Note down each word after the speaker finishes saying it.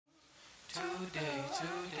What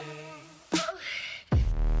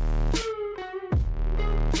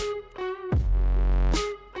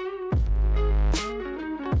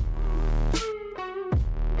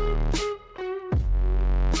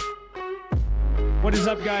is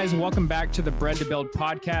up, guys? Welcome back to the Bread to Build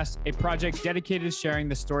podcast, a project dedicated to sharing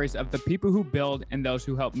the stories of the people who build and those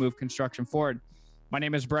who help move construction forward. My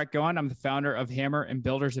name is Brett Goen. I'm the founder of Hammer and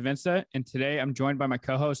Builders of Insta, and today I'm joined by my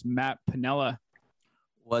co-host, Matt Pinella.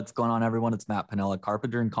 What's going on, everyone? It's Matt Pinella,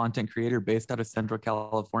 carpenter and content creator based out of Central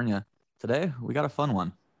California. Today, we got a fun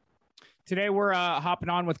one. Today, we're hopping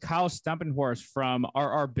on with Kyle Stumpenhorst from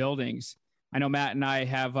RR Buildings. I know Matt and I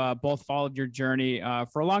have both followed your journey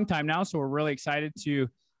for a long time now, so we're really excited to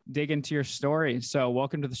dig into your story. So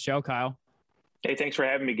welcome to the show, Kyle. Hey, thanks for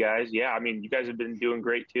having me, guys. Yeah, I mean, you guys have been doing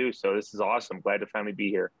great too, so this is awesome. Glad to finally be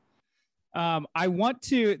here. I want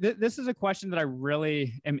to, this is a question that I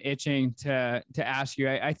really am itching to ask you.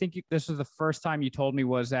 I think this was the first time you told me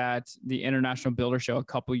was at the International Builder Show a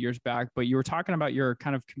couple of years back, but you were talking about your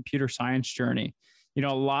kind of computer science journey. You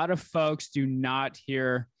know, a lot of folks do not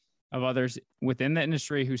hear of others within the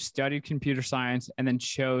industry who studied computer science and then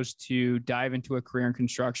chose to dive into a career in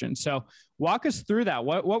construction. So walk us through that.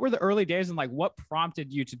 What were the early days and like what prompted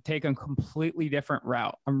you to take a completely different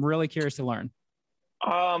route? I'm really curious to learn.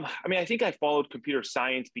 I mean, I think I followed computer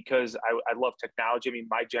science because I love technology. I mean,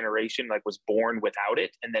 my generation was born without it,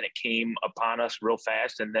 and then it came upon us real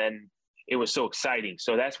fast, and then it was so exciting.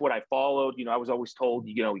 So that's what I followed. You know, I was always told,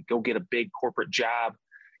 go get a big corporate job,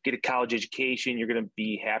 get a college education, you're going to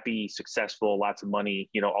be happy, successful, lots of money,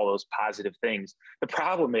 all those positive things. The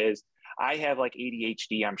problem is I have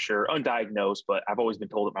ADHD, I'm sure, undiagnosed, but I've always been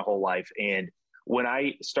told it my whole life. And when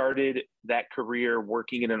I started that career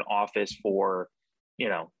working in an office for,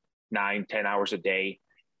 9-10 hours a day,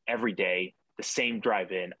 every day, the same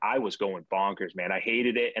drive-in, I was going bonkers, man. I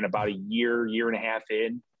hated it. And about a year and a half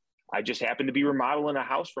in, I just happened to be remodeling a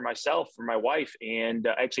house for myself, for my wife. And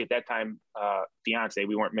actually at that time, fiance,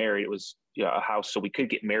 we weren't married. It was a house so we could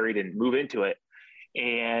get married and move into it.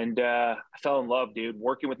 And I fell in love, dude,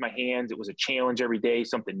 working with my hands. It was a challenge every day,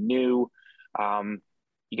 something new. You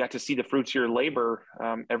got to see the fruits of your labor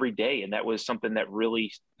every day. And that was something that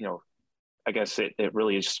really, I guess it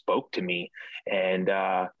really spoke to me. And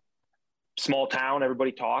small town,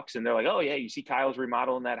 everybody talks and they're like, oh yeah, you see Kyle's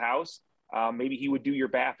remodeling that house. Maybe he would do your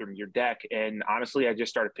bathroom, your deck. And honestly, I just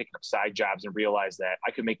started picking up side jobs and realized that I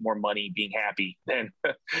could make more money being happy than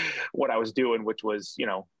what I was doing, which was,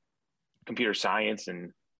 computer science and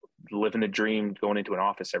living the dream, going into an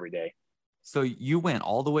office every day. So you went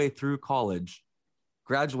all the way through college,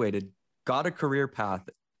 graduated, got a career path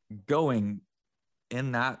going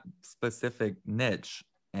in that specific niche,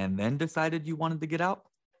 and then decided you wanted to get out?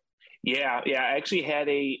 Yeah. I actually had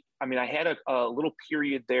I had a little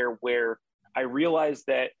period there where I realized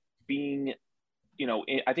that being,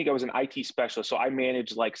 I think I was an IT specialist. So I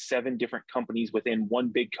managed 7 different companies within one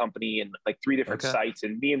big company and 3 different sites.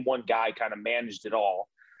 And me and one guy kind of managed it all.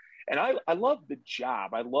 And I loved the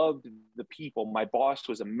job. I loved the people. My boss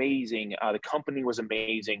was amazing. The company was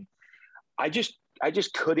amazing. I just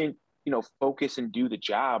couldn't, focus and do the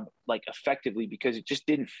job effectively because it just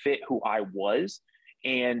didn't fit who I was.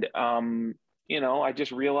 And, I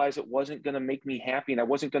just realized it wasn't going to make me happy, and I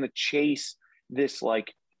wasn't going to chase this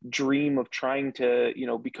dream of trying to,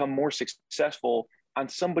 become more successful on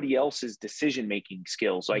somebody else's decision-making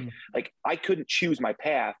skills. I couldn't choose my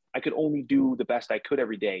path. I could only do the best I could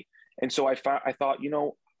every day. And so I thought,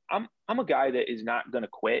 I'm a guy that is not going to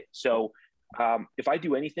quit. So if I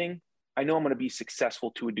do anything, I know I'm going to be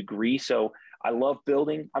successful to a degree. So I love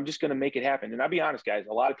building. I'm just going to make it happen. And I'll be honest, guys,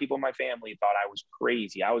 a lot of people in my family thought I was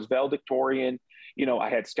crazy. I was valedictorian. I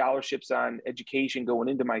had scholarships on education going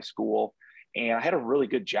into my school, and I had a really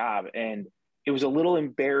good job. And it was a little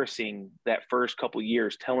embarrassing that first couple of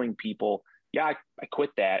years telling people, yeah, I quit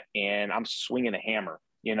that and I'm swinging a hammer.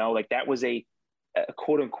 That was a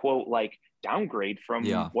quote unquote downgrade from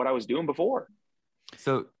what I was doing before.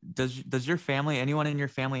 So does your family, anyone in your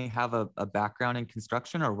family have a background in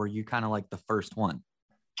construction, or were you kind of the first one?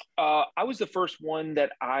 I was the first one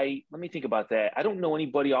that let me think about that. I don't know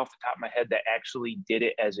anybody off the top of my head that actually did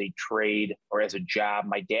it as a trade or as a job.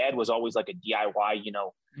 My dad was always a DIY,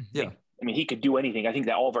 Yeah. I mean, he could do anything. I think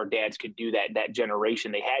that all of our dads could do that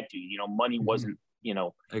generation. They had to, money wasn't,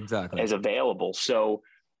 exactly as available. So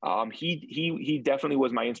he definitely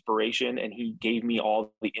was my inspiration, and he gave me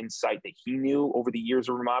all the insight that he knew over the years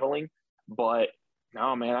of remodeling. But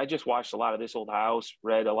no, man, I just watched a lot of This Old House,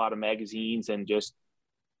 read a lot of magazines, and just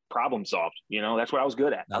problem solved. That's what I was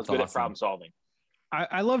good at. I was good at problem solving.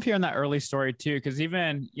 I love hearing that early story too, because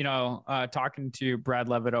even, talking to Brad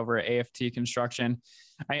Levitt over at AFT Construction,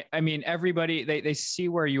 I mean, everybody, they see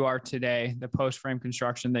where you are today, the post frame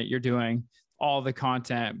construction that you're doing, all the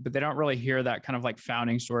content, but they don't really hear that kind of like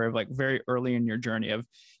founding story of like very early in your journey of,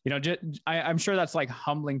 I'm sure that's like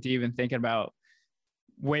humbling to even thinking about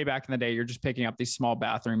way back in the day, you're just picking up these small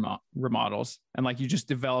bathroom remodels. And like, you just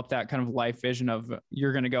develop that kind of life vision of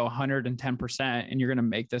you're going to go 110% and you're going to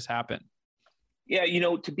make this happen. Yeah,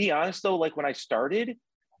 to be honest though, like when I started,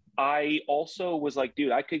 I also was like,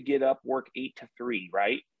 dude, I could get up, work 8 to 3,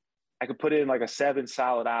 right? I could put in like 7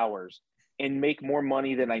 solid hours and make more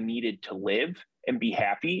money than I needed to live and be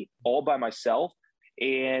happy all by myself.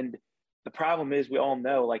 And the problem is, we all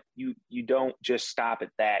know, like you don't just stop at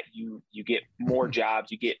that. You get more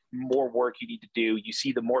jobs, you get more work you need to do. You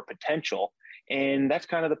see the more potential, and that's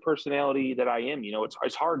kind of the personality that I am.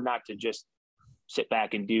 It's hard not to just sit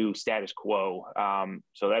back and do status quo.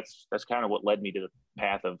 So that's kind of what led me to the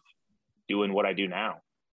path of doing what I do now.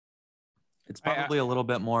 It's probably a little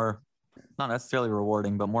bit more, not necessarily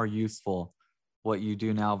rewarding, but more useful what you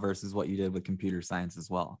do now versus what you did with computer science as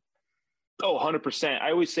well. Oh, 100%. I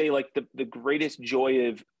always say like the greatest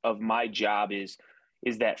joy of my job is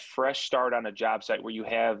that fresh start on a job site where you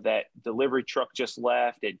have that delivery truck just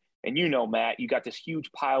left. And Matt, you got this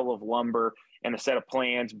huge pile of lumber and a set of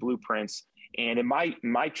plans, blueprints. And in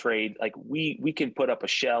my trade, like we can put up a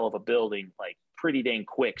shell of a building like pretty dang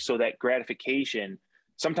quick. So that gratification,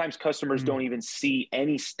 sometimes customers don't even see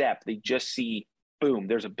any step. They just see, boom,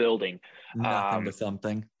 there's a building. Nothing to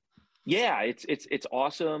something. Yeah, it's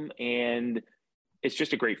awesome. And it's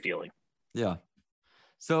just a great feeling. Yeah.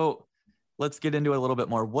 So let's get into it a little bit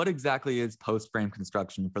more. What exactly is post frame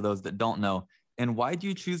construction for those that don't know? And why do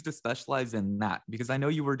you choose to specialize in that? Because I know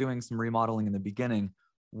you were doing some remodeling in the beginning.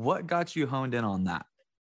 What got you honed in on that?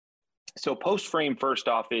 So post frame, first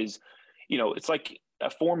off, is, it's like a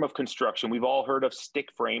form of construction. We've all heard of stick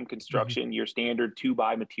frame construction, your standard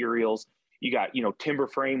 2x materials. You got, timber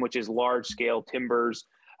frame, which is large scale timbers.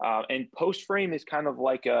 And post frame is kind of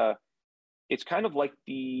like it's kind of like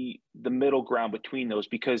the middle ground between those,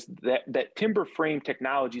 because that timber frame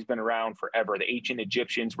technology has been around forever. The ancient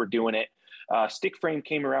Egyptians were doing it. Stick frame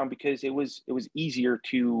came around because it was easier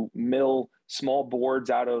to mill small boards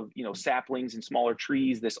out of saplings and smaller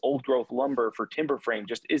trees. This old growth lumber for timber frame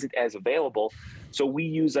just isn't as available. So we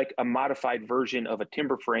use like a modified version of a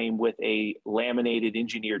timber frame with a laminated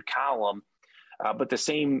engineered column, but the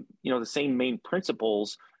same main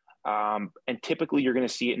principles. And typically you're going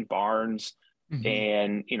to see it in barns.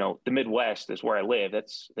 And the Midwest is where I live.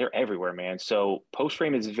 They're everywhere, man. So post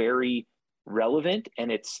frame is very relevant,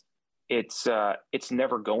 and it's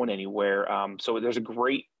never going anywhere. So there's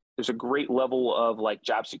a great level of like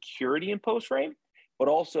job security in post frame, but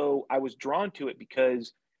also I was drawn to it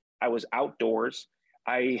because I was outdoors.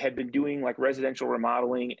 I had been doing like residential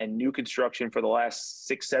remodeling and new construction for the last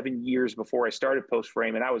 6-7 years before I started post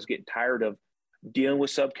frame, and I was getting tired of dealing with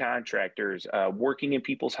subcontractors, working in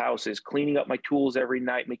people's houses, cleaning up my tools every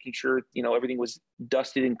night, making sure, everything was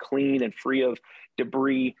dusted and clean and free of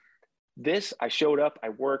debris. I showed up, I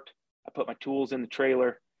worked, I put my tools in the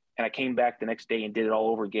trailer, and I came back the next day and did it all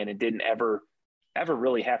over again, and didn't ever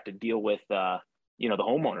really have to deal with, the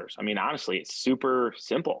homeowners. I mean, honestly, it's super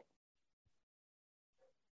simple.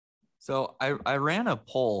 So I ran a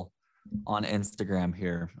poll on Instagram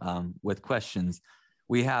here with questions.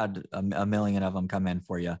 We had a million of them come in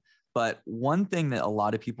for you. But one thing that a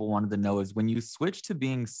lot of people wanted to know is when you switched to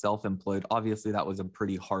being self-employed, obviously that was a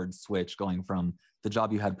pretty hard switch going from the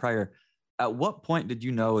job you had prior. At what point did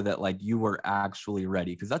you know that like you were actually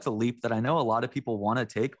ready? Because that's a leap that I know a lot of people want to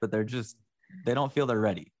take, but they don't feel they're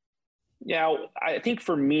ready. Yeah, I think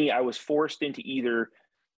for me, I was forced into either,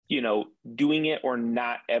 doing it or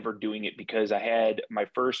not ever doing it, because I had my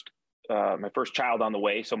first child on the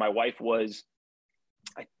way. So my wife was,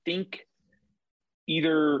 I think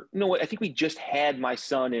we just had my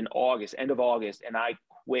son in August, end of August, and I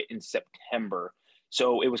quit in September.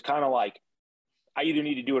 So it was kind of like, I either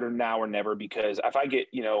need to do it or now or never, because if I get,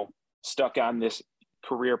 stuck on this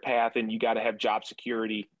career path and you got to have job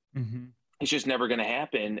security, it's just never going to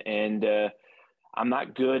happen. And I'm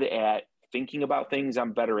not good at thinking about things.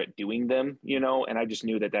 I'm better at doing them, and I just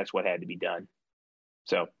knew that that's what had to be done.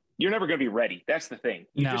 So you're never going to be ready. That's the thing.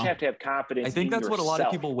 You just have to have confidence. I think that's yourself. what a lot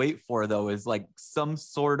of people wait for, though, is like some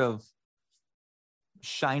sort of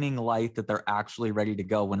shining light that they're actually ready to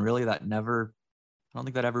go, when really I don't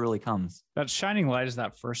think that ever really comes. That shining light is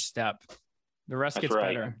that first step. The rest gets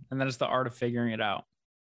better. And then it's the art of figuring it out.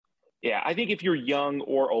 Yeah. I think if you're young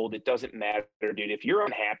or old, it doesn't matter, dude. If you're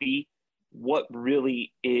unhappy, what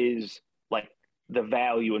really is like the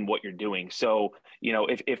value in what you're doing. So,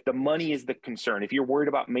 if the money is the concern, if you're worried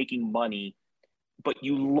about making money, but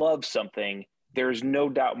you love something, there's no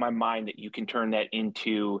doubt in my mind that you can turn that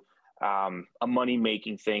into a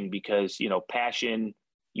money-making thing because, passion,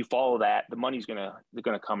 you follow that, the money's gonna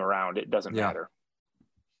come around. It doesn't matter.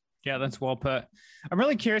 Yeah, that's well put. I'm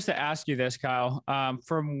really curious to ask you this, Kyle.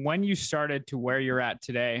 From when you started to where you're at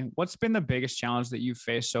today, what's been the biggest challenge that you've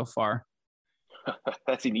faced so far?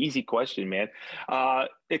 That's an easy question, man.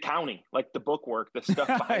 Accounting, like the bookwork, the stuff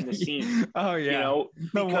behind the scenes. Oh yeah,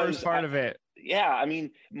 the worst part of it. Yeah, I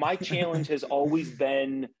mean, my challenge has always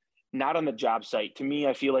been not on the job site. To me,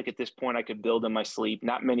 I feel like at this point I could build in my sleep.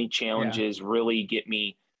 Not many challenges really get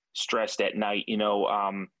me stressed at night.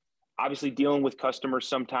 Obviously dealing with customers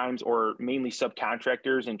sometimes, or mainly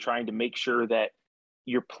subcontractors, and trying to make sure that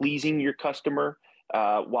you're pleasing your customer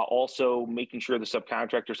while also making sure the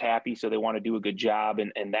subcontractor's happy, so they want to do a good job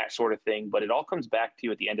and that sort of thing. But it all comes back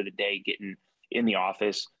to, at the end of the day, getting in the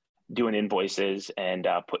office, doing invoices, and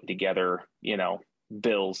putting together,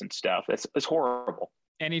 bills and stuff. It's horrible.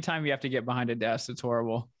 Anytime you have to get behind a desk, it's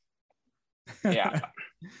horrible. Yeah.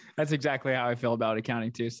 That's exactly how I feel about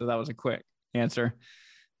accounting too. So that was a quick answer.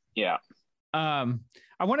 Yeah.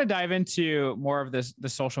 I want to dive into more of the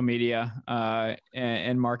social media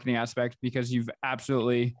and marketing aspect, because you've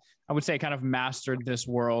absolutely, I would say, kind of mastered this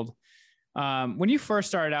world. When you first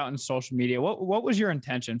started out in social media, what was your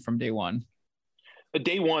intention from day one?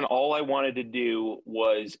 Day one, all I wanted to do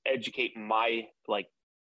was educate my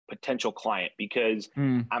potential client, because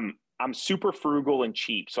I'm super frugal and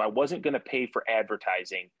cheap. So I wasn't going to pay for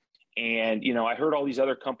advertising. And, I heard all these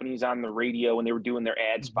other companies on the radio and they were doing their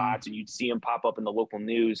ad spots, and you'd see them pop up in the local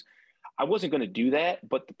news. I wasn't going to do that.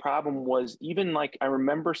 But the problem was, even I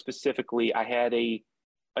remember specifically, I had a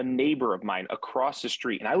neighbor of mine across the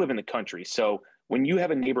street, and I live in the country. So when you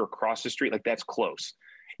have a neighbor across the street, that's close.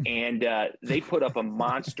 And they put up a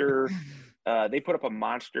monster,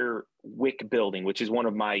 WIC building, which is one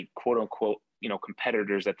of my quote unquote,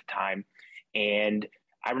 competitors at the time. And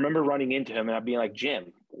I remember running into him and I'd be like,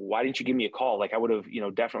 Jim, why didn't you give me a call? I would have,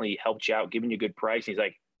 definitely helped you out, given you a good price. And he's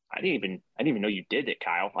like, I didn't even know you did it,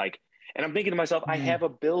 Kyle. And I'm thinking to myself, I have a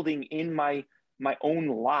building in my own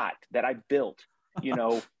lot that I built,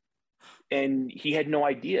 and he had no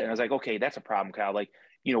idea. And I was like, okay, that's a problem, Kyle.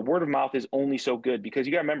 Word of mouth is only so good, because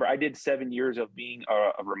you got to remember, I did 7 years of being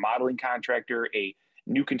a remodeling contractor, a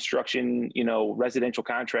new construction, residential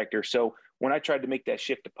contractor. So when I tried to make that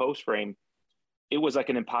shift to post frame, it was like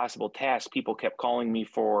an impossible task. People kept calling me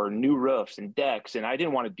for new roofs and decks, and I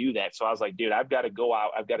didn't want to do that. So I was like, dude, I've got to go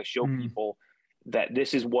out. I've got to show people that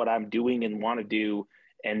this is what I'm doing and want to do.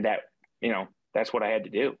 And that, that's what I had to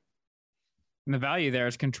do. And the value there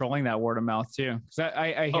is controlling that word of mouth too. Because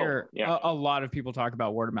I hear a lot of people talk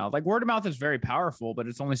about word of mouth. Word of mouth is very powerful, but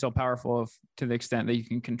it's only so powerful to the extent that you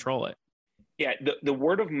can control it. Yeah, the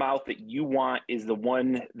word of mouth that you want is the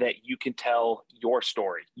one that you can tell your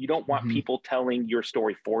story. You don't want people telling your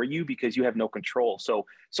story for you, because you have no control. So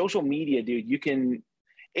social media, dude,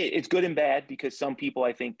 it's good and bad, because some people,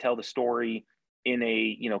 I think, tell the story in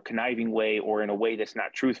a conniving way, or in a way that's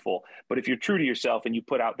not truthful. But if you're true to yourself and you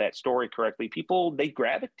put out that story correctly, people, they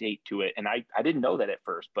gravitate to it. And I didn't know that at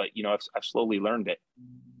first, but I've slowly learned it.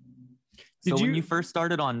 So when you first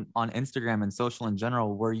started on Instagram and social in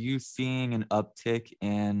general, were you seeing an uptick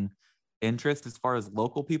in interest as far as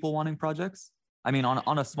local people wanting projects? I mean,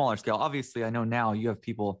 on a smaller scale. Obviously, I know now you have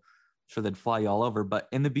people, sure, they'd fly you all over, but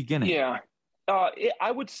in the beginning. Yeah.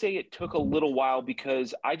 I would say it took a little while,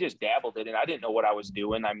 because I just dabbled in it. I didn't know what I was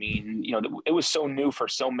doing. I mean, it was so new for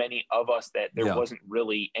so many of us that there wasn't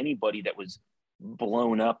really anybody that was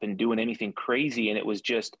blown up and doing anything crazy. And it was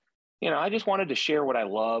just, I just wanted to share what I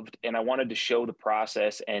loved, and I wanted to show the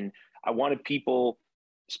process. And I wanted people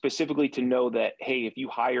specifically to know that, hey, if you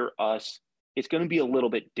hire us, it's going to be a little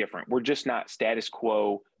bit different. We're just not status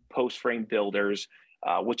quo post frame builders,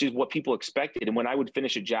 which is what people expected. And when I would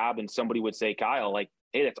finish a job and somebody would say, Kyle,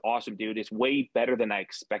 hey, that's awesome, dude, it's way better than I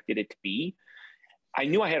expected it to be, I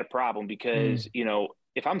knew I had a problem, because,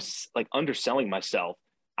 if I'm underselling myself,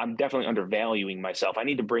 I'm definitely undervaluing myself. I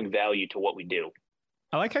need to bring value to what we do.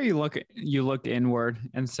 I like how you looked inward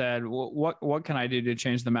and said, well, what can I do to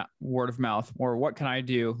change the word of mouth? Or what can I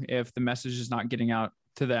do if the message is not getting out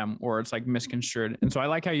to them, or it's misconstrued? And so I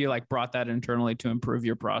like how you brought that internally to improve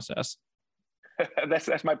your process.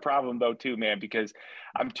 That's my problem though too, man, because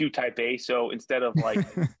I'm too type A. So instead of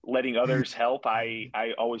letting others help, I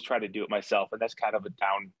always try to do it myself. And that's kind of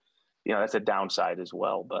that's a downside as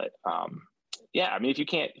well. But I mean, if you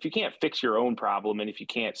can't fix your own problem, and if you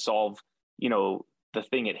can't solve, the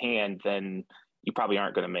thing at hand, then you probably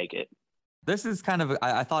aren't going to make it. This is kind of,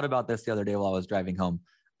 I thought about this the other day while I was driving home.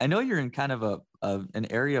 I know you're in kind of an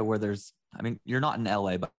area where you're not in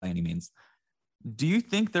LA by any means. Do you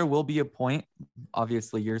think there will be a point,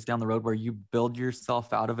 obviously years down the road, where you build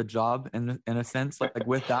yourself out of a job in a sense, like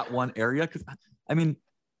with that one area? Because I mean,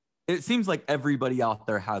 it seems like everybody out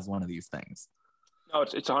there has one of these things. No,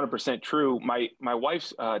 it's 100% true. My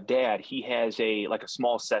wife's dad, he has a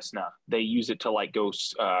small Cessna. They use it to go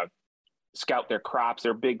scout their crops.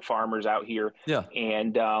 They're big farmers out here. Yeah.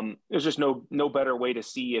 And there's just no better way to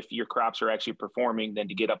see if your crops are actually performing than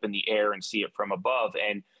to get up in the air and see it from above.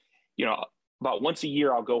 And, about once a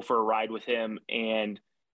year, I'll go for a ride with him. And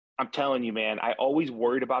I'm telling you, man, I always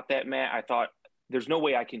worried about that, Matt. I thought there's no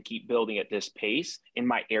way I can keep building at this pace in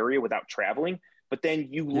my area without traveling. But then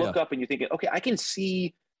you look up and you're thinking, okay, I can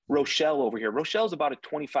see Rochelle over here. Rochelle's about a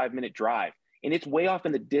 25-minute drive, and it's way off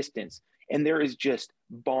in the distance. And there is just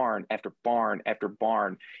barn after barn after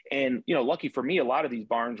barn. And, lucky for me, a lot of these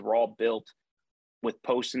barns were all built with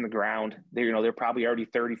posts in the ground. They're probably already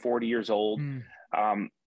 30, 40 years old.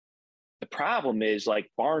 The problem is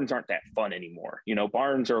barns aren't that fun anymore.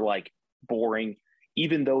 Barns are boring,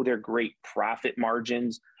 even though they're great profit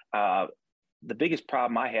margins. The biggest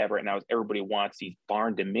problem I have right now is everybody wants these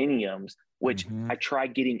barn dominiums, which I try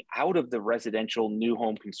getting out of the residential new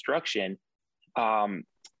home construction.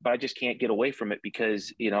 But I just can't get away from it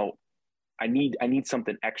because, I need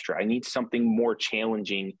something extra. I need something more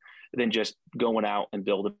challenging than just going out and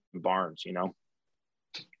building barns,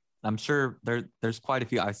 I'm sure there's quite a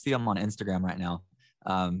few. I see them on Instagram right now.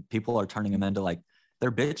 People are turning them into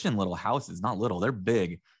they're bitching little houses, not little, they're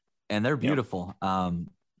big and they're beautiful. Yep.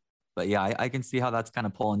 But yeah, I can see how that's kind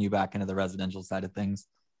of pulling you back into the residential side of things.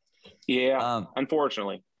 Yeah,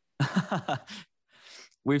 unfortunately.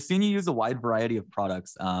 We've seen you use a wide variety of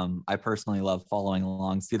products. I personally love following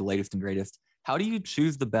along, see the latest and greatest. How do you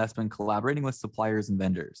choose the best when collaborating with suppliers and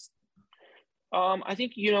vendors? I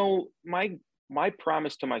think, my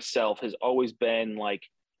promise to myself has always been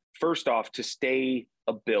first off, to stay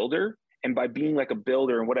a builder. And by being a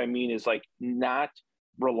builder, and what I mean is not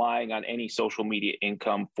relying on any social media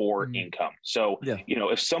income for income. So,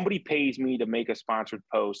 if somebody pays me to make a sponsored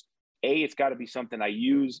post, it's got to be something I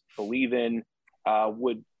use, believe in,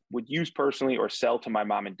 would use personally or sell to my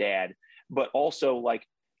mom and dad. But also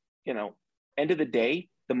end of the day,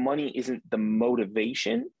 the money isn't the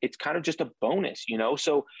motivation. It's kind of just a bonus,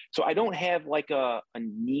 So I don't have a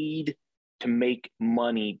need to make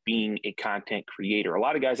money being a content creator. A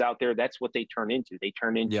lot of guys out there, that's what they turn into. They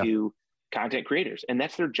turn into content creators, and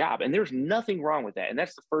that's their job. And there's nothing wrong with that. And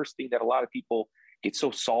that's the first thing that a lot of people get so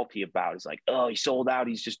salty about is oh, he sold out.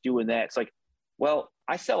 He's just doing that. It's well,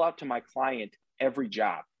 I sell out to my client every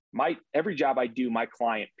job. Every job I do, my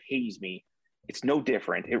client pays me. It's no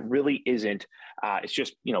different. It really isn't. It's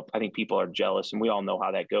just, I think people are jealous, and we all know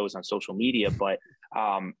how that goes on social media. But,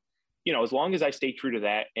 as long as I stay true to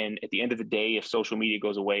that, and at the end of the day, if social media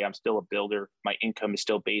goes away, I'm still a builder. My income is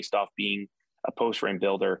still based off being a post frame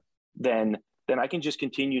builder. Then I can just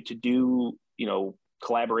continue to do,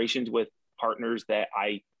 collaborations with partners that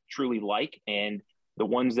I truly like, and the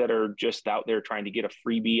ones that are just out there trying to get a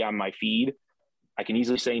freebie on my feed, I can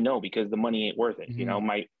easily say no because the money ain't worth it.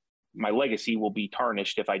 My legacy will be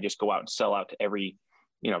tarnished if I just go out and sell out to every,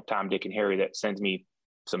 Tom, Dick, and Harry that sends me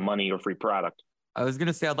some money or free product. I was going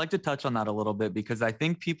to say, I'd like to touch on that a little bit because I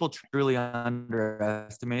think people truly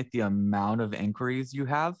underestimate the amount of inquiries you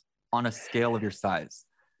have on a scale of your size.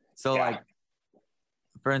 So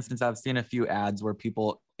for instance, I've seen a few ads where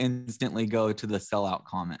people instantly go to the sellout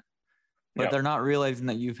comment, but they're not realizing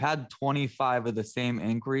that you've had 25 of the same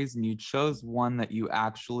inquiries and you chose one that you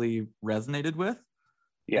actually resonated with.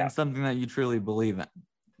 And something that you truly believe in.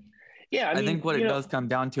 Yeah, I think what it does come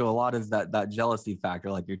down to a lot is that jealousy factor,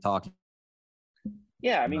 like you're talking.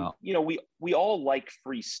 Yeah, I mean, we all like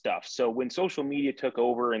free stuff. So when social media took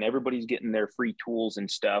over and everybody's getting their free tools and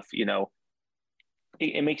stuff,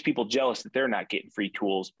 it makes people jealous that they're not getting free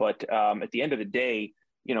tools. But at the end of the day,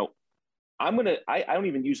 I don't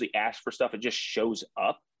even usually ask for stuff; it just shows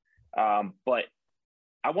up. But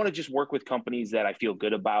I want to just work with companies that I feel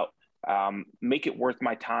good about. Make it worth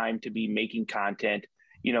my time to be making content.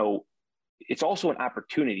 It's also an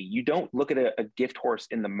opportunity. You don't look at a gift horse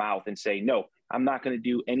in the mouth and say, no, I'm not going to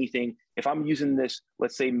do anything. If I'm using this,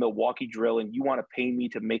 let's say Milwaukee drill, and you want to pay me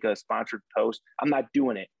to make a sponsored post, I'm not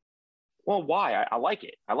doing it. Well, why? I like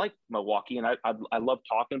it. I like Milwaukee, and I love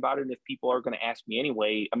talking about it. And if people are going to ask me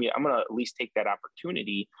anyway, I'm going to at least take that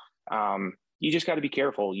opportunity. You just got to be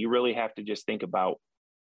careful. You really have to just think about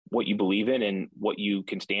what you believe in and what you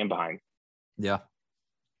can stand behind. Yeah.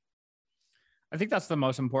 I think that's the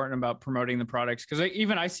most important about promoting the products. Cause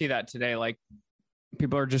even I see that today, like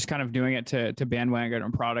people are just kind of doing it to bandwagon a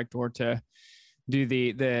product or to do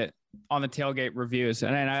the on the tailgate reviews.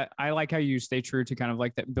 And I like how you stay true to kind of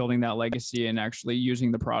like that, building that legacy and actually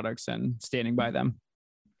using the products and standing by them.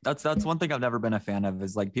 That's one thing I've never been a fan of,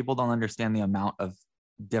 is like people don't understand the amount of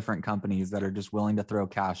different companies that are just willing to throw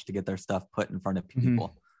cash to get their stuff put in front of people.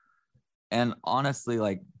 Mm-hmm. And honestly,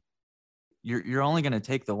 like you're only going to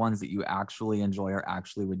take the ones that you actually enjoy or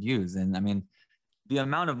actually would use. And I mean, the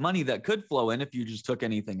amount of money that could flow in if you just took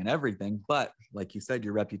anything and everything, but like you said,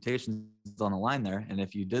 your reputation is on the line there. And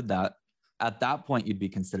if you did that, at that point, you'd be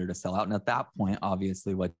considered a sellout. And at that point,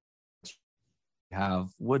 obviously what you have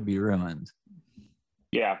would be ruined.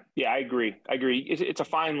 Yeah, I agree. It's a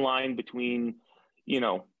fine line between, you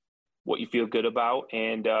know, what you feel good about.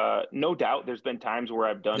 And no doubt there's been times where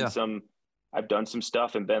I've done some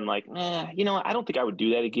stuff and been like, you know, I don't think I would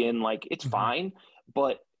do that again. Like, it's fine,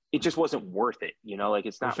 but it just wasn't worth it. You know, like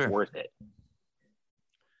it's not worth it.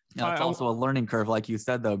 Yeah, it's also a learning curve, like you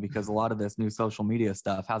said, though, because a lot of this new social media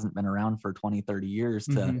stuff hasn't been around for 20, 30 years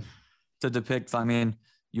to depict. I mean,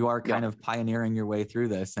 you are kind of pioneering your way through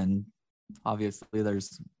this, and obviously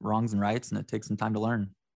there's wrongs and rights, and it takes some time to learn.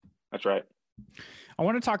 That's right. I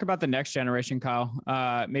want to talk about the next generation,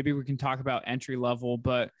 Kyle. Maybe we can talk about entry level,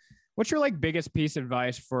 but what's your like biggest piece of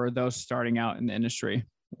advice for those starting out in the industry,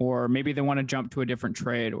 or maybe they want to jump to a different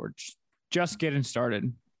trade or just getting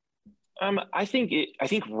started? I think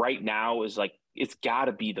right now is like, it's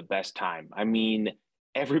gotta be the best time. I mean,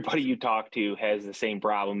 everybody you talk to has the same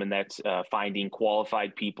problem, and that's finding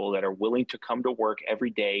qualified people that are willing to come to work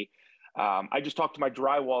every day. I just talked to my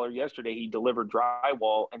drywaller yesterday. He delivered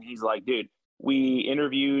drywall, and he's like, dude, we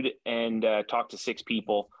interviewed and talked to 6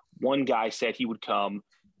 people. One guy said he would come,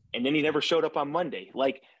 and then he never showed up on Monday.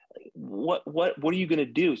 Like, what are you going to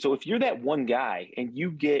do? So if you're that one guy and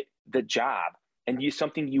you get the job and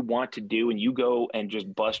something you want to do, and you go and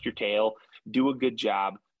just bust your tail, do a good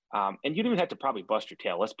job, and you don't even have to probably bust your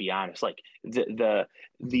tail. Let's be honest. Like the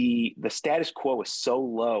status quo is so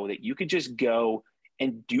low that you could just go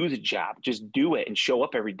and do the job, just do it and show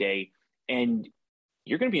up every day, and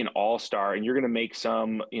you're going to be an all-star, and you're going to make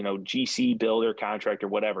some, you know, GC, builder, contractor,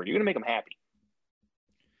 whatever. You're going to make them happy.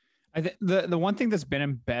 The one thing that's been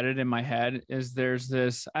embedded in my head is there's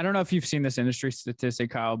this, I don't know if you've seen this industry statistic,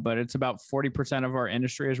 Kyle, but it's about 40% of our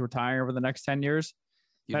industry is retiring over the next 10 years.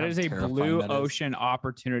 That is a blue ocean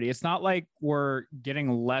opportunity. It's not like we're getting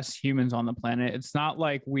less humans on the planet. It's not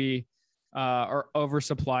like we are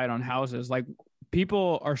oversupplied on houses. Like,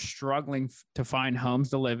 people are struggling to find homes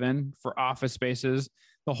to live in, for office spaces,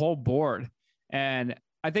 the whole board. And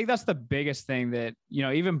I think that's the biggest thing that, you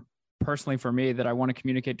know, even personally for me, that I want to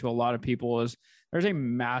communicate to a lot of people is there's a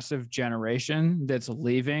massive generation that's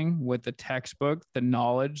leaving with the textbook, the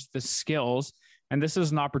knowledge, the skills. And this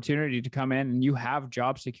is an opportunity to come in and you have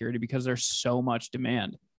job security because there's so much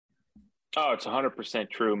demand. Oh, it's 100%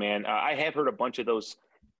 true, man. I have heard a bunch of those,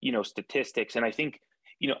 you know, statistics. And I think,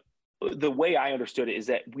 you know, the way I understood it is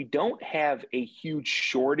that we don't have a huge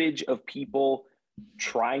shortage of people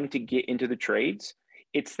trying to get into the trades.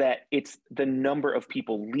 It's that it's the number of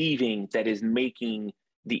people leaving that is making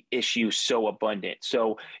the issue so abundant.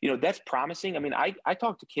 So, you know, that's promising. I mean, I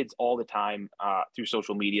talk to kids all the time through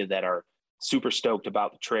social media that are super stoked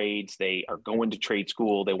about the trades. They are going to trade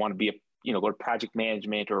school. They want to be go to project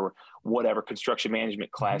management or whatever, construction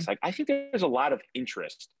management class. Like, I think there's a lot of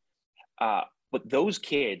interest. But those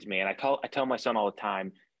kids, man, I tell my son all the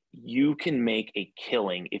time, you can make a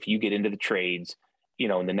killing if you get into the trades, you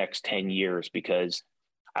know, in the next 10 years, because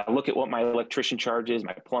I look at what my electrician charges,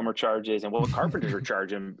 my plumber charges, and what carpenters are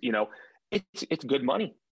charging, you know, it's good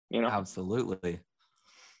money, you know? Absolutely.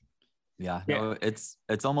 Yeah. No, it's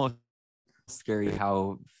almost scary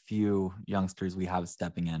how few youngsters we have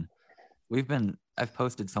stepping in. I've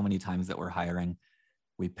posted so many times that we're hiring.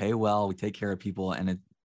 We pay well, we take care of people. And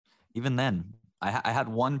even then, I had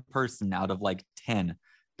one person out of like 10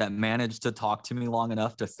 that managed to talk to me long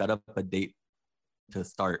enough to set up a date to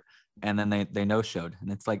start. And then they no-showed.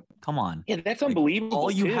 And it's like, come on. Yeah, that's unbelievable. All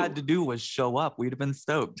you had to do was show up. We'd have been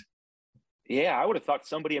stoked. Yeah, I would have thought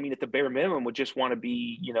somebody, I mean, at the bare minimum would just want to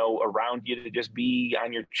be, you know, around you to just be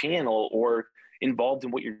on your channel or involved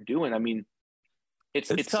in what you're doing. I mean, it's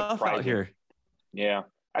tough surprising. out here. Yeah.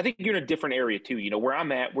 I think you're in a different area too. You know, where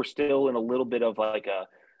I'm at, we're still in a little bit of like a,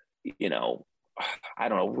 you know, I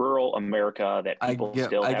don't know, rural America that people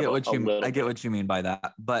still have I get what you mean by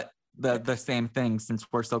that. But the same thing, since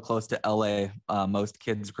we're so close to LA, most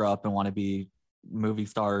kids grow up and want to be movie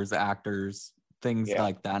stars, actors, things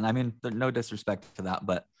like that. And I mean, no disrespect to that,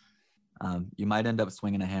 but you might end up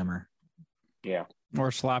swinging a hammer. Yeah.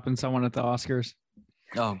 Or slapping someone at the Oscars.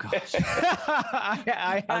 Oh gosh.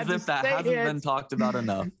 I As if that hasn't been talked about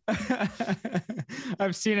enough.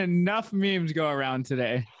 I've seen enough memes go around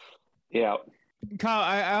today. Yeah. Kyle,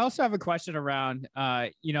 I also have a question around,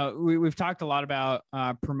 we've talked a lot about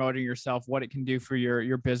promoting yourself, what it can do for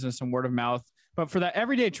your business and word of mouth. But for that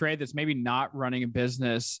everyday trade that's maybe not running a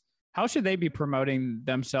business, how should they be promoting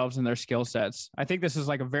themselves and their skill sets? I think this is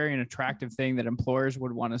like a very attractive thing that employers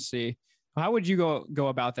would want to see. How would you go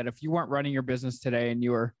about that if you weren't running your business today and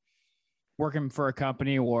you were working for a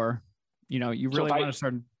company, or, you really want to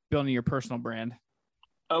start building your personal brand?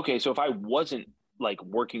 Okay. So if I wasn't like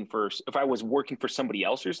if I was working for somebody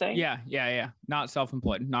else, you're saying? Yeah. Not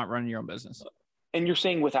self-employed, not running your own business. And you're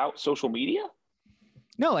saying without social media?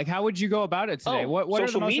 No, like how would you go about it today? What are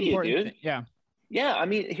the most important things? Yeah. Yeah. I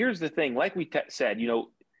mean, here's the thing. Like we said, you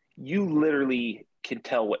literally can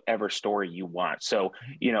tell whatever story you want. So,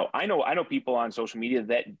 I know people on social media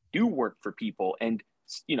that do work for people, and,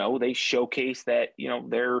 they showcase that,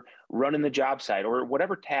 they're running the job site or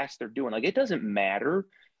whatever task they're doing. Like, it doesn't matter.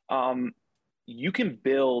 You can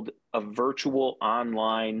build a virtual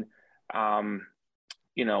online,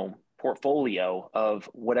 portfolio of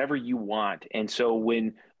whatever you want. And so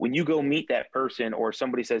when you go meet that person, or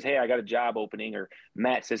somebody says, hey, I got a job opening, or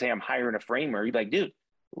Matt says, hey, I'm hiring a framer, you're like, dude,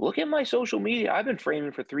 look at my social media. I've been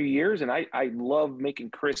framing for 3 years, and I love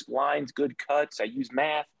making crisp lines, good cuts. I use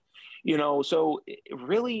math, so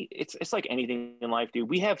really it's like anything in life, dude.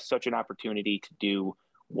 We have such an opportunity to do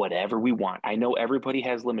whatever we want. I know everybody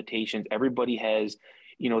has limitations. Everybody has,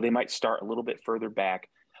 they might start a little bit further back,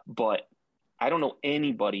 but I don't know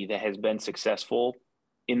anybody that has been successful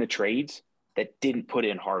in the trades that didn't put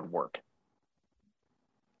in hard work.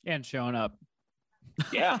 And showing up.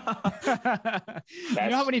 Yeah. You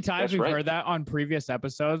know how many times we've heard that on previous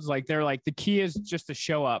episodes? Like, they're like, the key is just to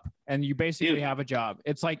show up and you basically have a job.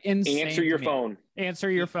 It's like insane. Answer your phone.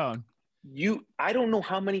 Answer your phone. I don't know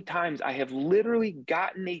how many times I have literally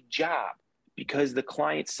gotten a job because the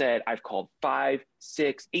client said, I've called 5,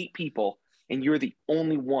 6, 8 people, and you're the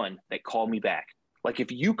only one that called me back. Like,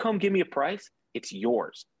 if you come give me a price, it's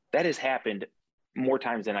yours. That has happened more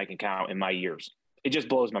times than I can count in my years. It just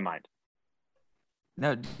blows my mind.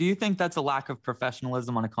 Now, do you think that's a lack of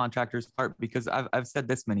professionalism on a contractor's part? Because I've said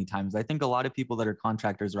this many times. I think a lot of people that are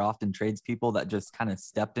contractors are often tradespeople that just kind of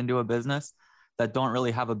stepped into a business that don't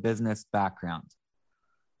really have a business background.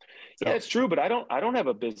 So, yeah, it's true, but I don't have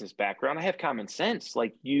a business background. I have common sense.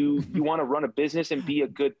 Like, you want to run a business and be a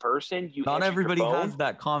good person. Not everybody has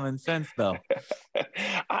that common sense, though.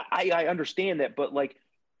 I understand that, but like,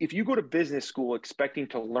 if you go to business school expecting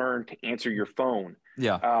to learn to answer your phone,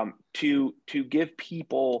 to give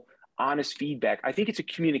people honest feedback, I think it's a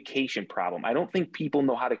communication problem. I don't think people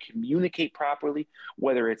know how to communicate properly,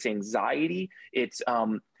 whether it's anxiety, it's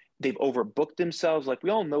they've overbooked themselves. Like,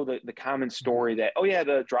 we all know the common story that, oh yeah,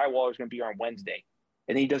 the drywaller is going to be here on Wednesday.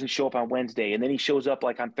 And then he doesn't show up on Wednesday. And then he shows up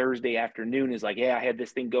like on Thursday afternoon, is like, yeah, I had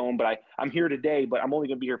this thing going, but I'm here today, but I'm only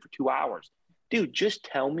going to be here for 2 hours. Dude, just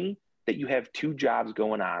tell me that you have 2 jobs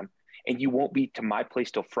going on and you won't be to my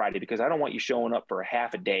place till Friday, because I don't want you showing up for a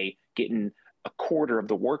half a day, getting a quarter of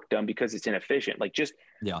the work done because it's inefficient. Like, just,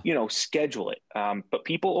 schedule it. But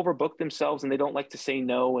people overbook themselves and they don't like to say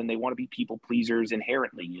no, and they want to be people pleasers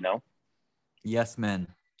inherently, Yes, men.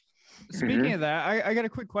 Speaking of that, I got a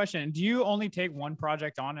quick question. Do you only take one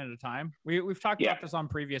project on at a time? We've talked about this on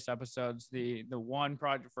previous episodes, the one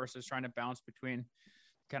project versus trying to bounce between,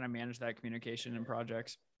 kind of manage that communication and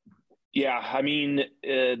projects. Yeah. I mean,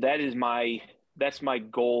 that's my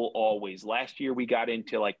goal always. Last year we got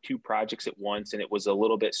into like 2 projects at once, and it was a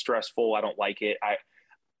little bit stressful. I don't like it.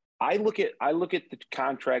 I look at the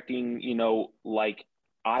contracting, like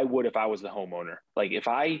I would if I was the homeowner. Like, if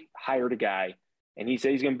I hired a guy and he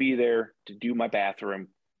said he's going to be there to do my bathroom,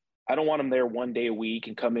 I don't want him there 1 day a week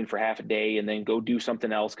and come in for half a day and then go do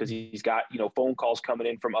something else because he's got, phone calls coming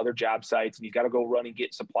in from other job sites and he's got to go run and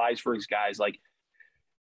get supplies for his guys. Like,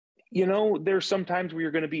 there's sometimes where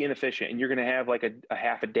you're going to be inefficient and you're going to have like a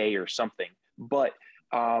half a day or something. But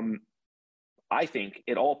I think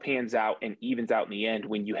it all pans out and evens out in the end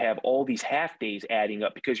when you have all these half days adding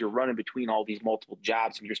up, because you're running between all these multiple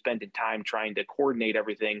jobs and you're spending time trying to coordinate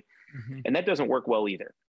everything. Mm-hmm. And that doesn't work well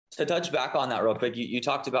either. To touch back on that real quick, you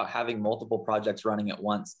talked about having multiple projects running at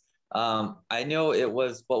once. I know it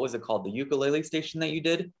was, what was it called? The ukulele station that you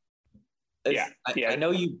did? I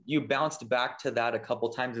know you bounced back to that a couple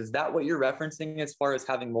times. Is that what you're referencing as far as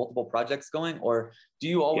having multiple projects going, or do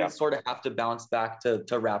you always sort of have to bounce back to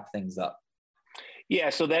wrap things up? Yeah,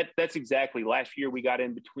 so that's exactly. Last year we got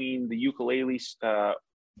in between the ukulele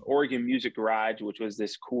Oregon Music Garage, which was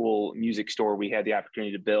this cool music store we had the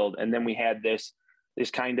opportunity to build. And then we had this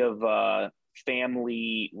kind of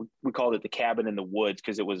family, we called it the Cabin in the Woods,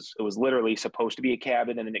 because it was literally supposed to be a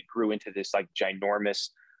cabin, and then it grew into this like ginormous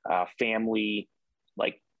family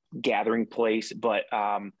like gathering place. But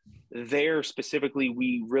there specifically,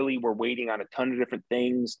 we really were waiting on a ton of different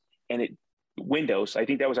things, and Windows, I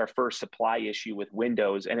think that was our first supply issue with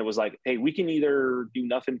Windows. And it was like, hey, we can either do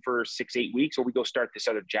nothing for 6-8 weeks, or we go start this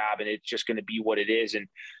other job, and it's just going to be what it is. And,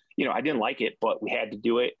 I didn't like it, but we had to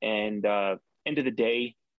do it. And end of the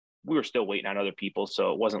day, we were still waiting on other people.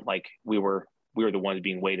 So it wasn't like we were the ones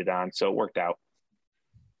being waited on. So it worked out.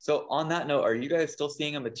 So on that note, are you guys still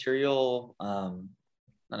seeing a material,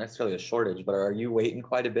 not necessarily a shortage, but are you waiting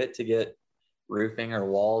quite a bit to get roofing or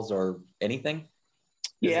walls or anything?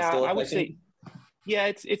 Yeah, I would say, yeah,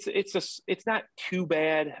 it's not too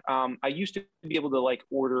bad. I used to be able to like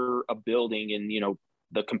order a building and,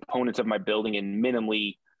 the components of my building in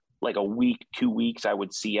minimally like a week, 2 weeks, I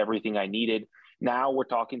would see everything I needed. Now we're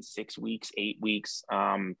talking 6 weeks, 8 weeks.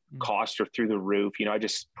 Costs are through the roof. I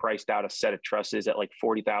just priced out a set of trusses at like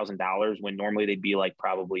 $40,000 when normally they'd be like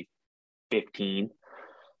probably 15.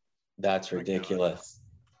 That's ridiculous.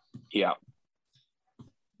 Yeah.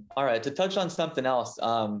 All right. To touch on something else,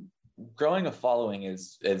 growing a following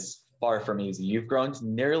is far from easy. You've grown to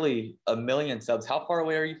nearly 1 million subs. How far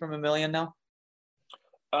away are you from 1 million now?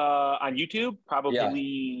 On YouTube, probably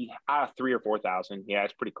 3,000 or 4,000. Yeah,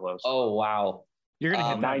 it's pretty close. Oh wow! You're gonna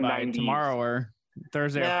hit that by tomorrow or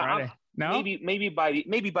Thursday or Friday. No, maybe by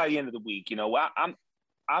the end of the week.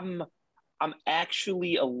 I'm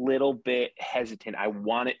actually a little bit hesitant. I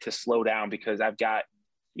want it to slow down because I've got,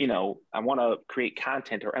 I want to create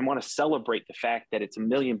content, or I want to celebrate the fact that it's 1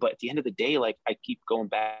 million. But at the end of the day, like I keep going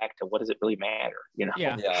back to, what does it really matter?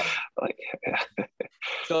 Yeah. Like,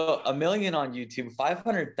 so 1 million on YouTube,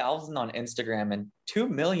 500,000 on Instagram, and 2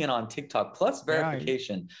 million on TikTok plus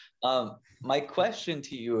verification. My question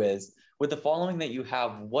to you is, with the following that you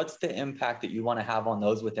have, what's the impact that you want to have on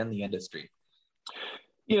those within the industry?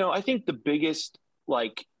 I think the biggest,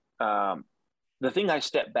 the thing I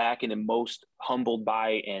step back and am most humbled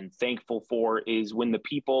by and thankful for is when the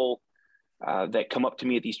people that come up to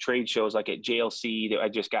me at these trade shows, like at JLC that I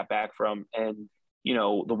just got back from, and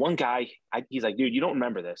the one guy, he's like, dude, you don't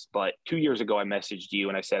remember this, but 2 years ago I messaged you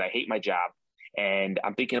and I said, I hate my job and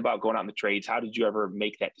I'm thinking about going out in the trades. How did you ever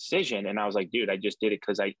make that decision? And I was like, dude, I just did it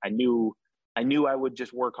because I knew I would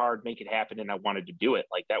just work hard, make it happen, and I wanted to do it.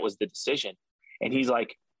 Like, that was the decision. And he's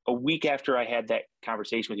like, a week after I had that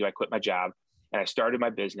conversation with you, I quit my job and I started my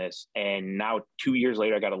business. And now 2 years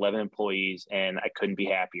later, I got 11 employees and I couldn't be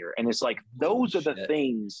happier. And it's like, those are the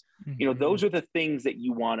things, those are the things that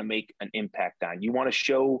you want to make an impact on. You want to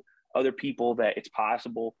show other people that it's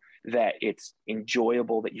possible, that it's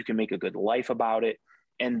enjoyable, that you can make a good life about it.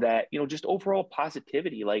 And that, just overall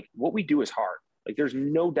positivity. Like, what we do is hard. Like, there's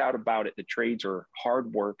no doubt about it. The trades are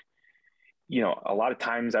hard work. A lot of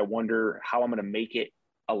times I wonder how I'm going to make it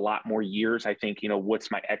a lot more years. I think,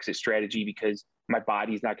 what's my exit strategy, because my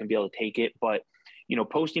body's not going to be able to take it. But,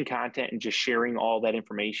 posting content and just sharing all that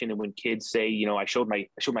information. And when kids say, I showed my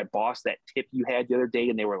boss that tip you had the other day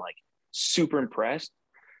and they were like super impressed.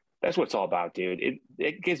 That's what it's all about, dude.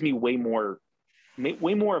 It gives me way more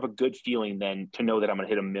of a good feeling than to know that I'm going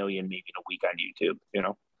to hit 1 million maybe in a week on YouTube,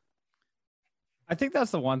 I think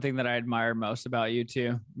that's the one thing that I admire most about you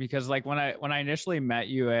too, because like when I initially met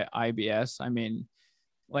you at IBS, I mean,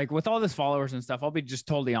 like with all this followers and stuff, I'll be just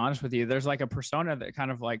totally honest with you. There's like a persona that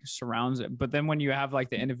kind of like surrounds it. But then when you have like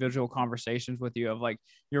the individual conversations with you of like,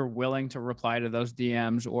 you're willing to reply to those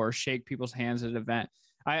DMs or shake people's hands at an event.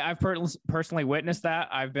 I've personally witnessed that.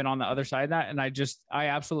 I've been on the other side of that. And I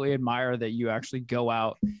absolutely admire that you actually go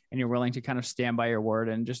out and you're willing to kind of stand by your word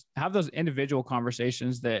and just have those individual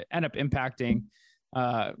conversations that end up impacting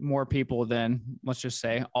more people than, let's just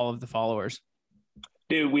say, all of the followers.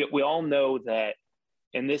 Dude, we all know that.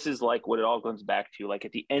 And this is like what it all comes back to. Like,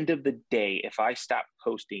 at the end of the day, if I stopped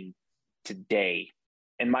posting today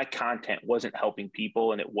and my content wasn't helping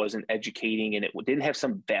people and it wasn't educating and it didn't have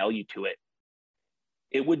some value to it,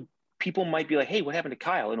 people might be like, hey, what happened to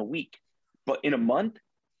Kyle in a week? But in a month,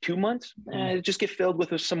 2 months, it just get filled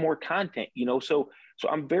with some more content, So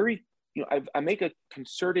I'm very, I make a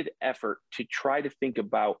concerted effort to try to think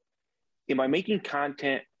about, am I making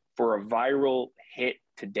content for a viral hit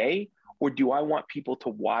today? Or do I want people to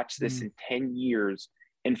watch this in 10 years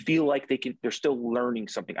and feel like they're still learning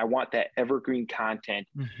something? I want that evergreen content.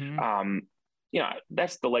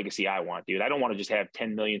 That's the legacy I want, dude. I don't want to just have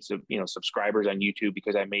 10 million, subscribers on YouTube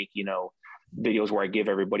because I make, videos where I give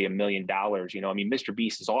everybody $1 million. I mean, Mr.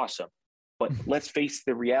 Beast is awesome, But let's face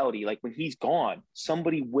the reality. Like when he's gone,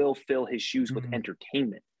 somebody will fill his shoes with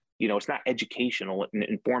entertainment. You know, it's not educational and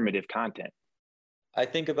informative content. I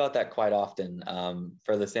think about that quite often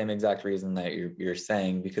for the same exact reason that you're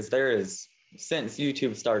saying, because there is, since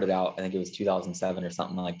YouTube started out, I think it was 2007 or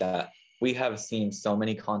something like that, we have seen so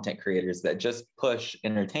many content creators that just push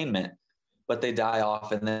entertainment, but they die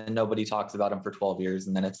off and then nobody talks about them for 12 years.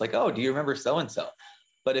 And then it's like, oh, do you remember so-and-so?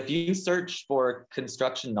 But if you search for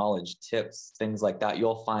construction knowledge, tips, things like that,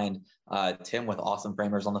 you'll find Tim with Awesome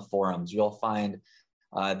Framers on the forums. You'll find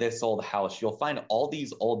This Old House. You'll find all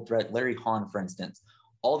these old threads, Larry Hahn, for instance,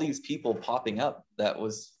 all these people popping up that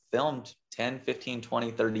was filmed 10, 15,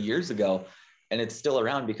 20, 30 years ago. And it's still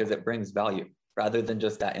around because it brings value rather than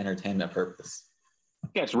just that entertainment purpose.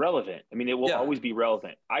 Yeah, it's relevant. I mean, it will always be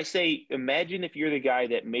relevant. I say, imagine if you're the guy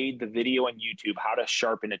that made the video on YouTube, how to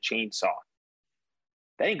sharpen a chainsaw.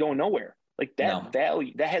 That ain't going nowhere. Like that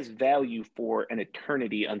value, that has value for an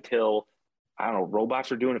eternity until, I don't know,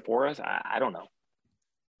 robots are doing it for us. I don't know.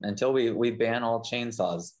 Until we ban all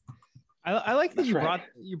chainsaws. I like that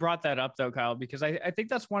you brought that up though, Kyle, because I think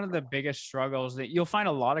that's one of the biggest struggles that you'll find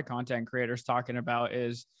a lot of content creators talking about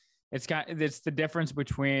is it's the difference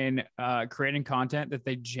between creating content that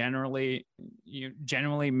they generally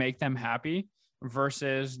make them happy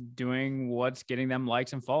versus doing what's getting them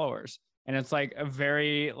likes and followers. And it's like a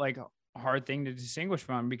very like hard thing to distinguish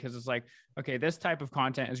from, because it's like, okay, this type of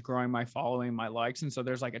content is growing my following, my likes. And so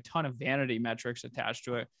there's like a ton of vanity metrics attached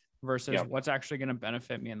to it versus what's actually going to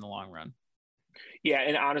benefit me in the long run. Yeah.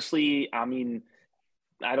 And honestly, I mean,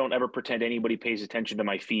 I don't ever pretend anybody pays attention to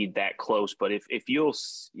my feed that close, but if you'll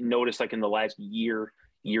notice, like in the last year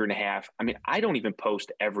and a half, I mean, I don't even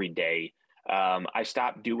post every day. I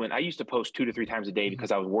stopped I used to post 2 to 3 times a day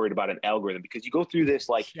because I was worried about an algorithm, because you go through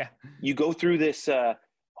this,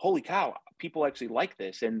 holy cow, people actually like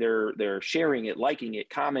this and they're sharing it, liking it,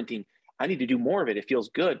 commenting. I need to do more of it. It feels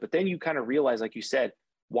good. But then you kind of realize, like you said,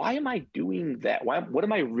 why am I doing that? What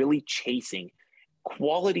am I really chasing?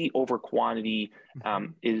 Quality over quantity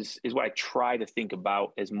is what I try to think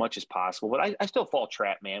about as much as possible. But I still fall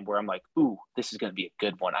trap, man, where I'm like, ooh, this is going to be a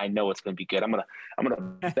good one. I know it's going to be good. I'm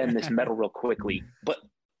gonna bend this metal real quickly. But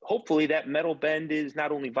hopefully that metal bend is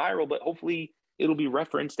not only viral, but hopefully it'll be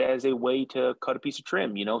referenced as a way to cut a piece of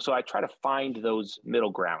trim, you know? So I try to find those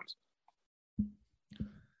middle grounds.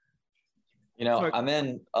 You know, I'm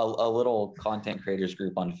in a little content creators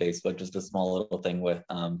group on Facebook, just a small little thing with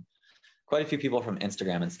quite a few people from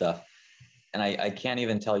Instagram and stuff. And I can't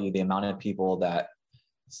even tell you the amount of people that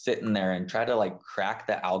sit in there and try to like crack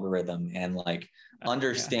the algorithm and like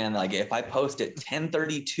understand, like if I post at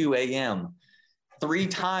 10:32 a.m. 3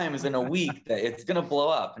 times in a week, that it's going to blow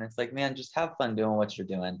up. And it's like, man, just have fun doing what you're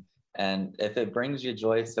doing. And if it brings you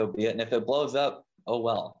joy, so be it. And if it blows up, oh,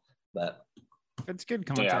 well, but if it's good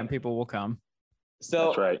content, people will come. So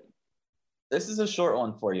that's right. This is a short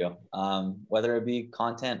one for you. Whether it be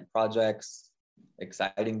content projects,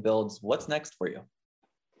 exciting builds, what's next for you?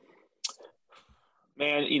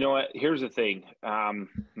 Man, you know what? Here's the thing.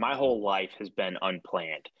 My whole life has been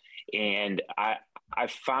unplanned. And I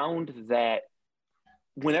found that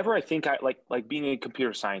whenever I think like being a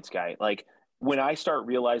computer science guy, like when I start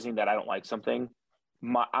realizing that I don't like something,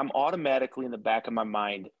 I'm automatically in the back of my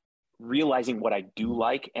mind realizing what I do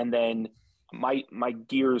like. And then my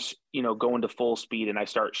gears, you know, go into full speed and I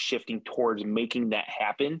start shifting towards making that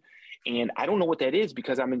happen. And I don't know what that is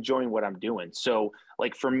because I'm enjoying what I'm doing. So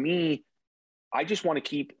like for me, I just want to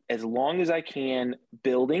keep, as long as I can,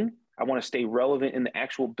 building. I want to stay relevant in the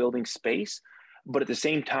actual building space. But at the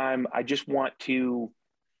same time, I just want to,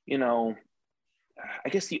 you know, I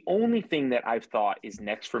guess the only thing that I've thought is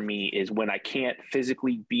next for me is when I can't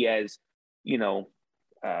physically be as, you know,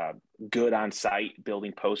 good on site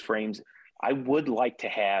building post frames. I would like to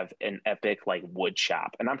have an epic like wood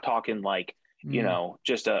shop. And I'm talking like, you know,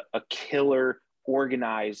 just a killer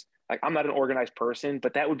organized, like I'm not an organized person,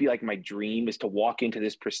 but that would be like my dream, is to walk into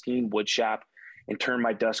this pristine wood shop and turn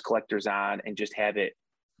my dust collectors on and just have it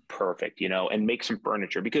perfect, you know, and make some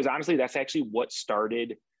furniture. Because honestly, that's actually what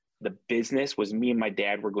started the business. Was me and my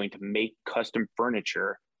dad were going to make custom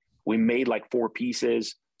furniture. We made like 4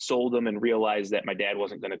 pieces, sold them, and realized that my dad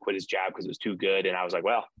wasn't going to quit his job because it was too good. And I was like,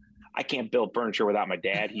 well, I can't build furniture without my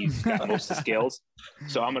dad. He's got most of the skills.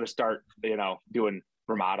 So I'm going to start, you know, doing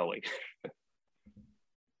remodeling.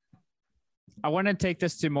 I want to take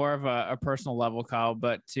this to more of a personal level, Kyle,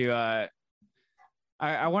 but I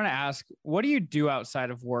want to ask, what do you do outside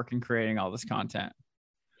of work and creating all this content?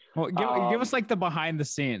 Well, give us like the behind the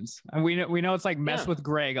scenes. And we know it's like mess with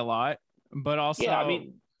Greg a lot, but also, yeah, I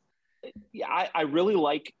mean, yeah, I really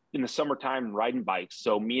like in the summertime riding bikes.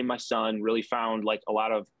 So me and my son really found like a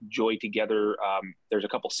lot of joy together. There's a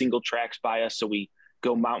couple single tracks by us, so we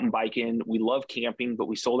go mountain biking. We love camping, but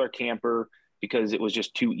we sold our camper because it was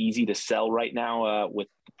just too easy to sell right now with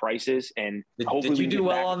the prices. And did you do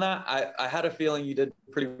well on that? I had a feeling you did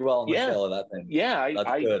pretty well on the sale of that thing. Yeah,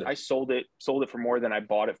 I sold it for more than I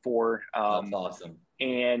bought it for. That's awesome.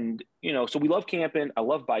 And so we love camping. I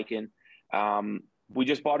love biking. We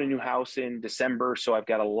just bought a new house in December, so I've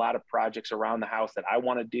got a lot of projects around the house that I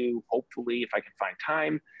want to do, hopefully, if I can find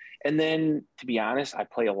time. And then, to be honest, I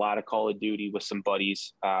play a lot of Call of Duty with some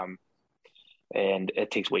buddies, and it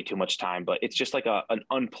takes way too much time. But it's just like an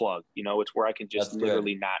unplug, it's where I can just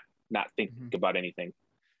literally not think about anything.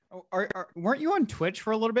 Weren't you on Twitch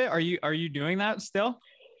for a little bit? Are you doing that still?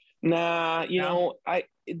 Nah,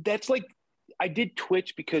 I did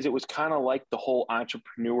Twitch because it was kind of like the whole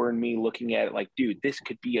entrepreneur in me looking at it like, dude, this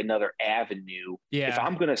could be another avenue. Yeah. If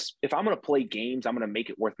I'm gonna play games, I'm gonna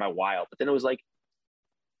make it worth my while. But then it was like,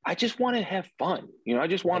 I just want to have fun. I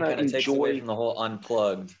just want to enjoy away from the whole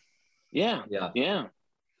unplugged. Yeah.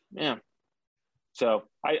 So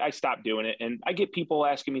I stopped doing it, and I get people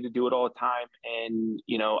asking me to do it all the time. And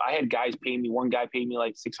I had guys pay me. One guy paid me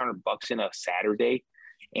like $600 in a Saturday,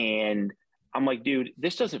 and I'm like, dude,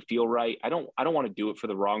 this doesn't feel right. I don't want to do it for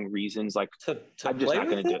the wrong reasons. Like I'm just not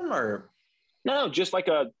going to do it. Or? No, just like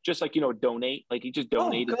donate. Like he just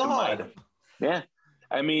donated to my. Yeah,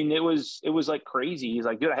 I mean, it was like crazy. He's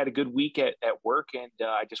like, dude, I had a good week at work, and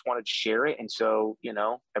I just wanted to share it. And so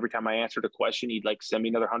every time I answered a question, he'd like send me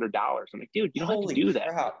another $100. I'm like, dude, you don't have to do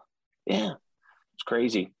that. Yeah, it's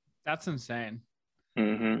crazy. That's insane.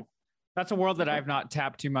 Mm-hmm. That's a world that I've not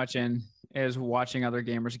tapped too much in, is watching other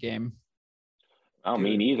gamers game. Oh,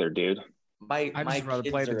 me neither, dude. I'd just rather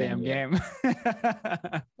play the damn game.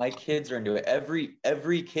 My kids are into it.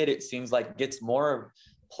 Every kid, it seems like, gets more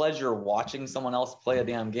pleasure watching someone else play a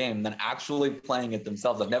damn game than actually playing it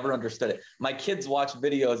themselves. I've never understood it. My kids watch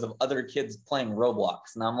videos of other kids playing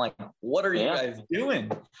Roblox, and I'm like, what are you guys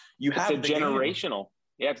doing? It's generational.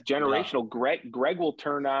 Yeah, it's generational. Yeah. Greg will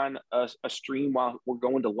turn on a stream while we're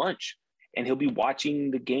going to lunch, and he'll be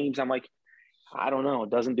watching the games. I'm like, I don't know.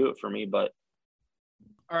 It doesn't do it for me, but.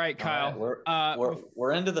 All right, Kyle.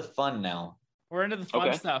 We're into the fun now. We're into the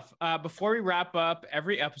fun stuff. Before we wrap up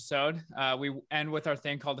every episode, we end with our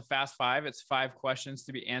thing called the Fast Five. It's 5 questions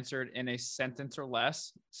to be answered in a sentence or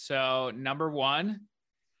less. So number 1,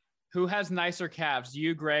 who has nicer calves,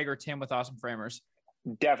 you, Greg, or Tim with Awesome Framers?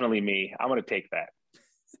 Definitely me. I'm going to take that.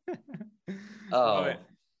 Oh,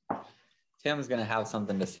 Tim's going to have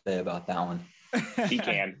something to say about that one.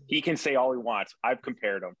 He can say all he wants. I've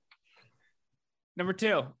compared them. Number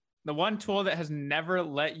 2, the one tool that has never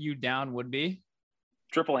let you down would be?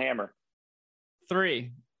 Triple hammer.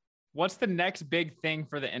 3, what's the next big thing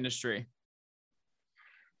for the industry?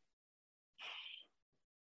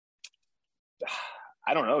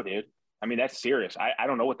 I don't know, dude. I mean, that's serious. I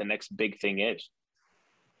don't know what the next big thing is.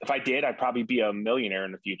 If I did, I'd probably be a millionaire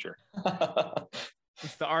in the future.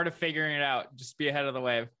 It's the art of figuring it out. Just be ahead of the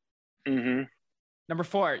wave. Mm-hmm. Number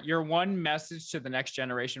 4, your one message to the next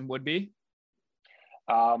generation would be?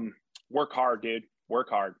 Work hard, dude. Work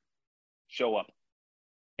hard. Show up.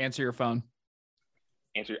 Answer your phone.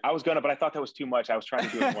 I was gonna, but I thought that was too much. I was trying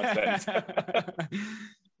to do it in one sentence.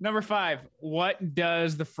 Number 5, what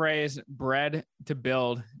does the phrase "bred to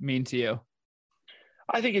build" mean to you?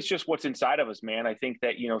 I think it's just what's inside of us, man. I think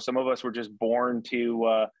that some of us were just born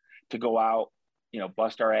to go out,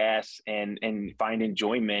 bust our ass and find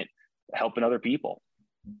enjoyment helping other people.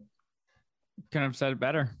 Couldn't have said it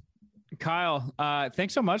better. Kyle,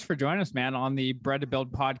 thanks so much for joining us, man, on the Bred to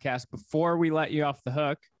Build podcast. Before we let you off the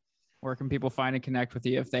hook, where can people find and connect with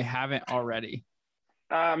you if they haven't already?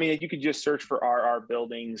 I mean, you could just search for RR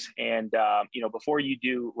Buildings. And, before you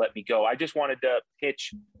do let me go, I just wanted to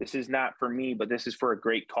pitch. This is not for me, but this is for a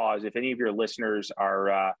great cause. If any of your listeners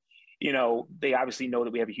are, they obviously know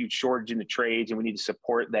that we have a huge shortage in the trades and we need to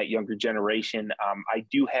support that younger generation. I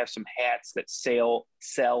do have some hats that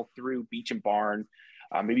sell through Beach and Barn.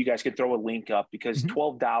 Maybe you guys could throw a link up because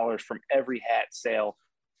 $12 from every hat sale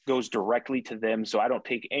goes directly to them. So I don't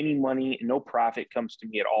take any money, no profit comes to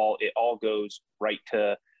me at all. It all goes right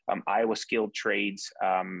to Iowa Skilled Trades.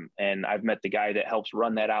 And I've met the guy that helps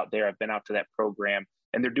run that out there. I've been out to that program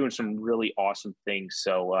and they're doing some really awesome things.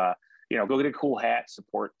 So, go get a cool hat,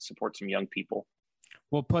 support some young people.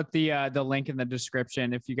 We'll put the link in the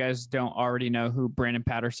description. If you guys don't already know who Brandon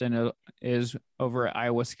Patterson is over at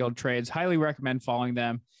Iowa Skilled Trades, highly recommend following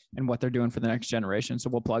them and what they're doing for the next generation. So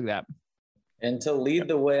we'll plug that. And to lead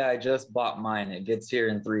the way, I just bought mine. It gets here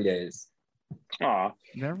in 3 days. Aw,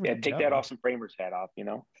 take that Awesome Framers hat off,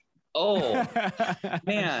 Oh,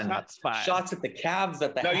 man. Shots fired. Shots at the Cavs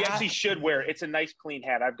at the No, hat. you actually should wear it. It's a nice, clean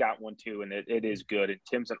hat. I've got one too, and it is good. And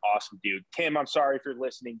Tim's an awesome dude. Tim, I'm sorry if you're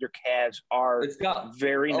listening. Your Cavs are It's got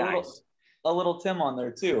very nice. A little Tim on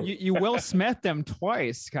there too. You Will Smith them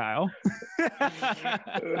twice, Kyle.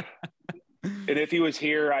 And if he was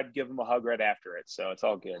here, I'd give him a hug right after it. So it's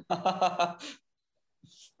all good. All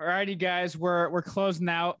righty, guys, we're closing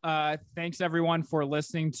out. Thanks everyone for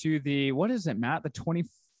listening to what is it, Matt? The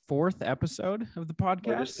 24th episode of the podcast.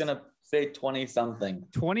 We're just gonna say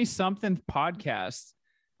 20-something podcast.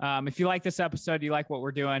 If you like this episode, you like what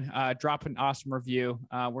we're doing, drop an awesome review.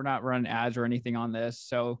 We're not running ads or anything on this,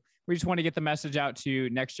 so we just want to get the message out to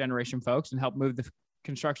next generation folks and help move the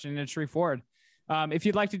construction industry forward. If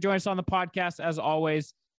you'd like to join us on the podcast, as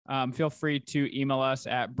always, feel free to email us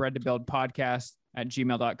at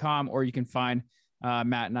breadtobuildpodcast@gmail.com, or you can find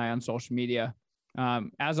Matt and I on social media.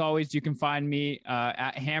 As always, you can find me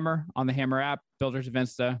at Hammer on the Hammer app, Builders of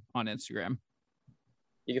Insta on Instagram.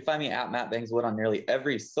 You can find me at Matt Bangswood on nearly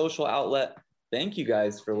every social outlet. Thank you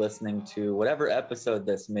guys for listening to whatever episode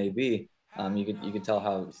this may be. You can tell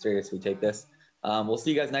how serious we take this. We'll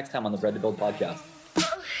see you guys next time on the Bread to Build podcast.